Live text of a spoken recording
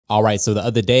All right, so the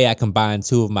other day I combined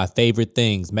two of my favorite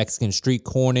things, Mexican street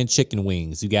corn and chicken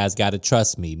wings. You guys gotta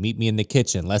trust me. Meet me in the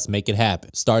kitchen. Let's make it happen.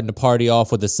 Starting the party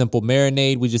off with a simple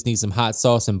marinade, we just need some hot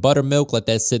sauce and buttermilk. Let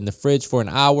that sit in the fridge for an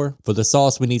hour. For the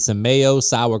sauce, we need some mayo,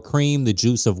 sour cream, the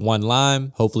juice of 1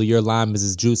 lime. Hopefully your lime is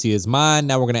as juicy as mine.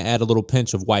 Now we're gonna add a little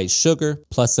pinch of white sugar,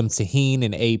 plus some tahini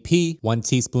and AP, 1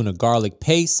 teaspoon of garlic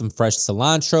paste, some fresh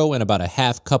cilantro, and about a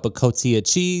half cup of cotija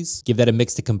cheese. Give that a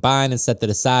mix to combine and set that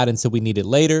aside until we need it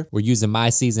later. We're using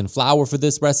my seasoned flour for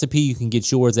this recipe. You can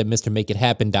get yours at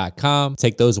MrMakeItHappen.com.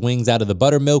 Take those wings out of the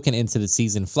buttermilk and into the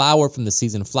seasoned flour. From the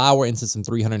seasoned flour into some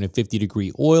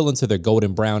 350-degree oil until they're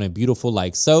golden brown and beautiful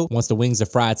like so. Once the wings are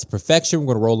fried to perfection,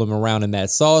 we're gonna roll them around in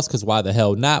that sauce because why the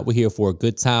hell not? We're here for a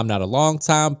good time, not a long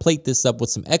time. Plate this up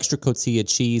with some extra cotija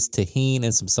cheese, tahini,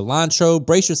 and some cilantro.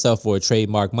 Brace yourself for a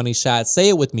trademark money shot. Say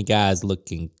it with me, guys.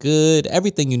 Looking good.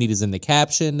 Everything you need is in the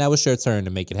caption. Now it's your turn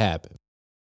to make it happen.